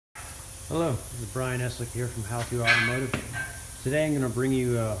Hello, this is Brian Eslick here from Automotive. Today I'm going to bring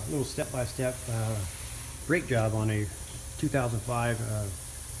you a little step-by-step brake job on a 2005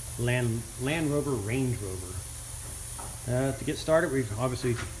 Land Rover Range Rover. To get started, we've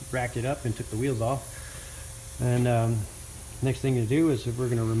obviously racked it up and took the wheels off. And next thing to do is we're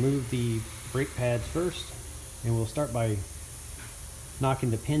going to remove the brake pads first, and we'll start by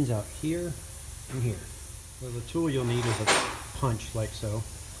knocking the pins out here and here. So the tool you'll need is a punch like so.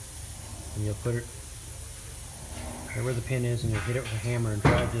 And you'll put it right where the pin is, and you'll hit it with a hammer and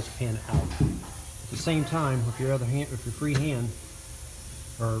drive this pin out. At the same time, with your free hand,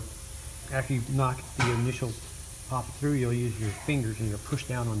 or after you knock the initial pop it through, you'll use your fingers and you'll push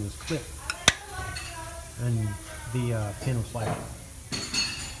down on this clip, and the pin will slide out.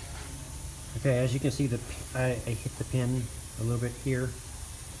 Okay, as you can see, I hit the pin a little bit here,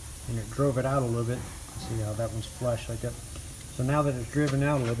 and it drove it out a little bit. See how that one's flush like that. So now that it's driven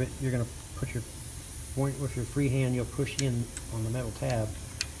out a little bit, you're going to put your point with your free hand, you'll push in on the metal tab,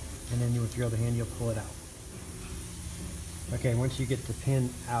 and then with your other hand you'll pull it out. Okay, once you get the pin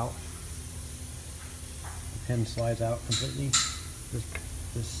out, the pin slides out completely.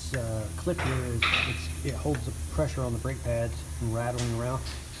 This clip here it holds the pressure on the brake pads from rattling around.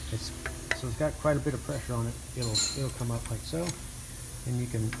 So it's got quite a bit of pressure on it. It'll come up like so, and you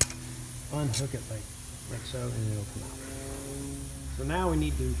can unhook it like so, and it'll come out. So now we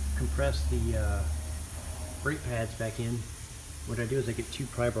need to compress the brake pads back in. What I do is I get two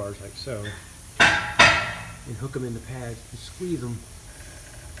pry bars like so, and hook them in the pads and squeeze them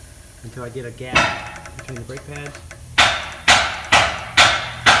until I get a gap between the brake pads.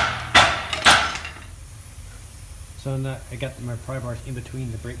 So now I got my pry bars in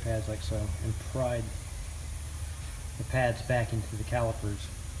between the brake pads like so, and pried the pads back into the calipers.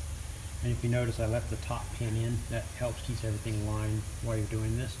 And if you notice, I left the top pin in. That helps keep everything in line while you're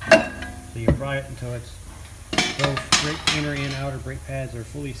doing this. So you pry it until it's both inner and outer brake pads are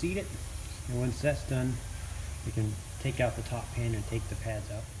fully seated. And once that's done, you can take out the top pin and take the pads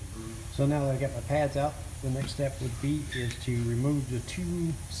out. So now that I got my pads out, the next step would be to remove the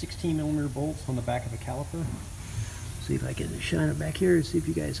two 16mm bolts on the back of the caliper. See if I can shine it back here and see if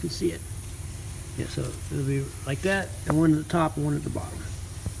you guys can see it. Yeah, so it'll be like that, and one at the top and one at the bottom.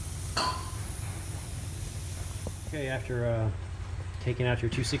 Okay, after taking out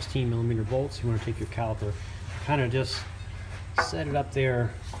your two 16mm bolts, you want to take your caliper, kind of just set it up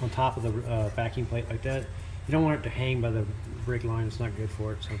there on top of the backing plate like that. You don't want it to hang by the brake line; it's not good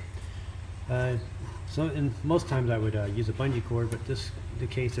for it. And most times I would use a bungee cord, but the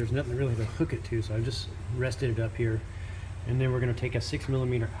case there's nothing really to hook it to, so I just rested it up here. And then we're going to take a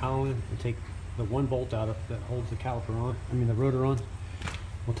 6mm Allen and take the one bolt out that holds the caliper on. The rotor on.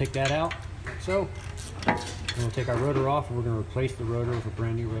 We'll take that out, like so. And we'll take our rotor off, and we're going to replace the rotor with a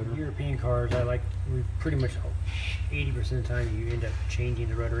brand new rotor. European cars, we pretty much 80% of the time you end up changing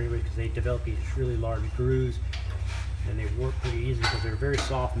the rotor anyway, because they develop these really large grooves, and they work pretty easy because they're very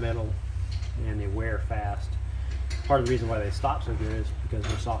soft metal and they wear fast. Part of the reason why they stop so good is because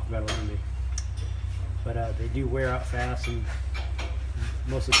they're soft metal only. But they do wear out fast, and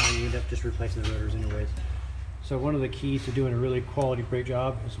most of the time you end up just replacing the rotors anyways. So one of the keys to doing a really quality brake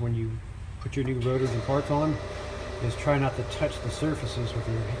job is when you put your new rotors and parts on, is try not to touch the surfaces with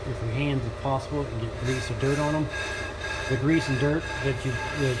your hands if possible, and get grease or dirt on them. The grease and dirt that you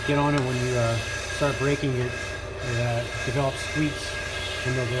get on it when you start braking it develops squeaks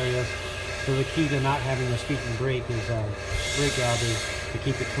in those areas. So the key to not having a squeaking brake brake job is to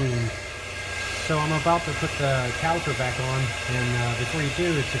keep it clean. So I'm about to put the caliper back on, and before you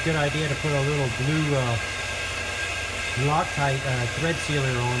do, it's a good idea to put a little blue Loctite thread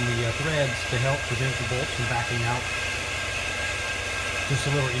sealer on the threads to help prevent the bolts from backing out. Just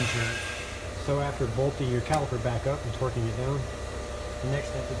a little insurance. So after bolting your caliper back up and torquing it down, the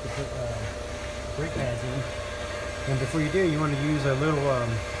next step is to put brake pads in. And before you do, you want to use a little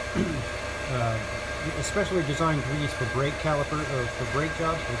especially designed grease for brake caliper or for brake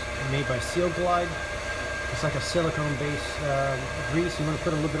jobs. It's made by Seal Glide. It's like a silicone-based grease. You want to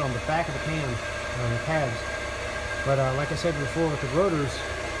put a little bit on the back of the pan, on the pads. But like I said before with the rotors,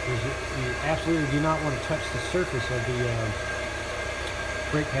 you absolutely do not want to touch the surface of the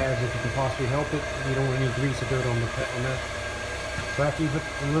brake pads if you can possibly help it. You don't want any grease or dirt on that. So after you put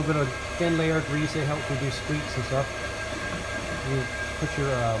a little bit of thin layer of grease, it helps reduce squeaks and stuff. You put your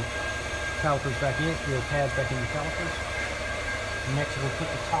calipers back in, your pads back in your calipers. Next we'll put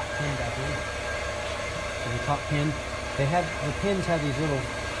the top pin back in. So the top pin, the pins have these little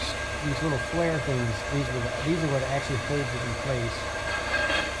flare things. These are what actually holds it in place.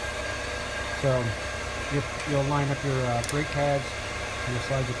 So you'll line up your brake pads You'll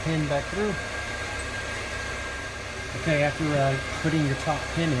slide the pin back through. Okay, after putting your top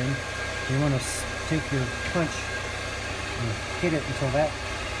pin in, you want to take your punch and hit it until that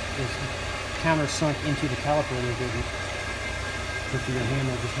is countersunk into the caliper a little bit. With your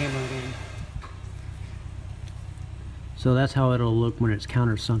hammer, just hammer it in. So that's how it'll look when it's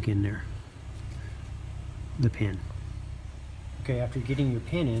countersunk in there, the pin. Okay, after getting your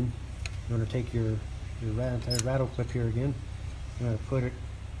pin in, you want to take your rattle clip here again. You want to put it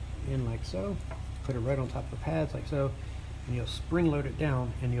in like so. Put it right on top of the pads like so, and you'll spring load it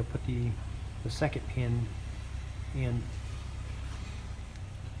down, and you'll put the second pin in.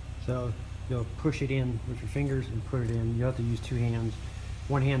 So you'll push it in with your fingers and put it in. You have to use two hands.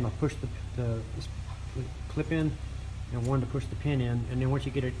 One hand will push the clip in, and one to push the pin in. And then once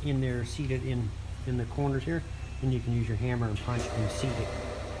you get it in there, seated in the corners here, then you can use your hammer and punch and seat it.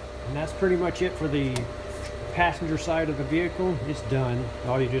 And that's pretty much it for the passenger side of the vehicle. It's done.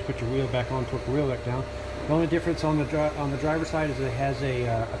 All you do is put your wheel back on, torque the wheel back down. The only difference on the driver's side is it has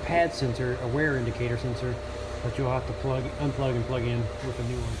a pad sensor, a wear indicator sensor, that you'll have to unplug and plug in with a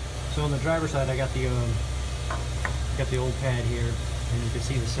new one. So on the driver's side, I got the old pad here, and you can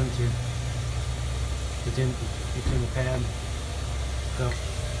see the sensor. It's in the pad. So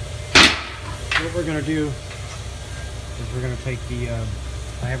what we're going to do is we're going to take the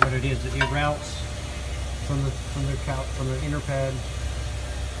I have what it is. It routes from the inner pad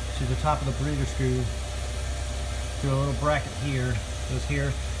to the top of the bleeder screw to a little bracket here. Goes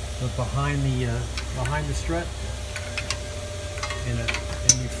here, goes behind the strut, and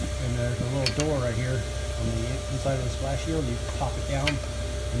there's a little door right here on the inside of the splash shield. You pop it down,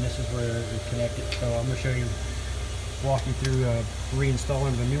 and this is where it's connected. So I'm going to show you, walk you through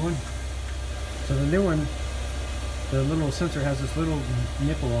reinstalling the new one. So the new one, the little sensor has this little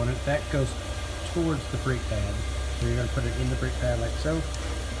nipple on it that goes towards the brake pad. So you're going to put it in the brake pad like so.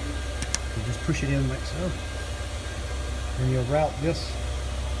 You just push it in like so. And you'll route this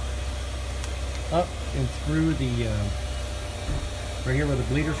up and through the, right here where the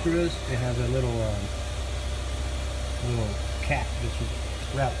bleeder screw is, it has a little cap that you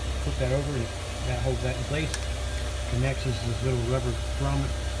route, flip that over, and that holds that in place. The next is this little rubber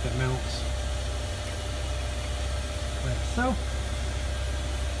grommet that mounts like so.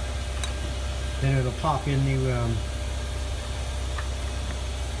 Then it'll pop in the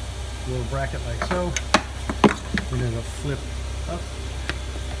little bracket like so, and it'll flip up,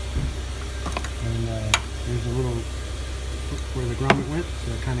 and there's a little where the grommet went,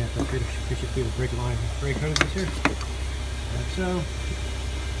 so I kind of have to fish it through the brake hoses here, like so.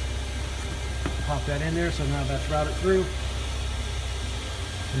 Pop that in there, so now that's routed through.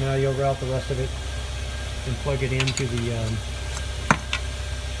 And now you'll route the rest of it and plug it into the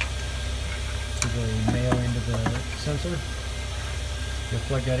male end of the sensor. You'll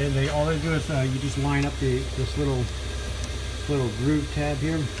plug that in. All they do is you just line up this little groove tab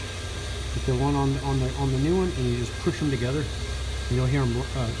here with the one on the new one, and you just push them together, and you'll hear them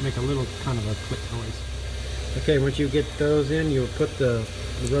make a little kind of a click noise. Okay, once you get those in, you'll put the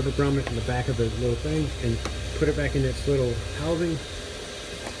rubber grommet in the back of the little thing and put it back in its little housing,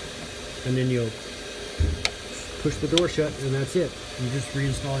 and then you'll push the door shut, and that's it. You just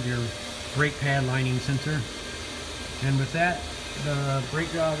reinstalled your brake pad lining sensor, and with that, the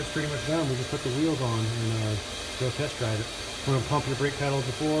brake job is pretty much done. We just put the wheels on and go test drive it. I'm going to pump your brake pedal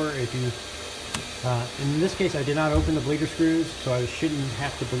before. If you, in this case, I did not open the bleeder screws, so I shouldn't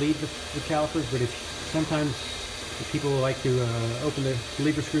have to bleed the calipers. But sometimes people like to open the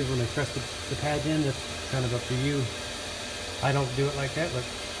bleeder screws when they press the pads in. That's kind of up to you. I don't do it like that, but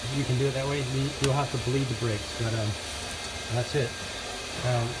you can do it that way. You'll have to bleed the brakes, but that's it.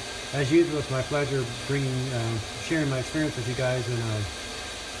 As usual, it's my pleasure sharing my experience with you guys, and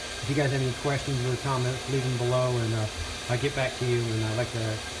if you guys have any questions or comments, leave them below, and I'll get back to you. And I'd like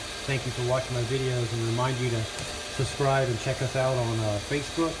to thank you for watching my videos, and remind you to subscribe and check us out on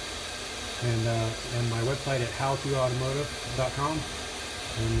Facebook and my website at howtoautomotive.com.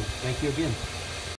 And thank you again.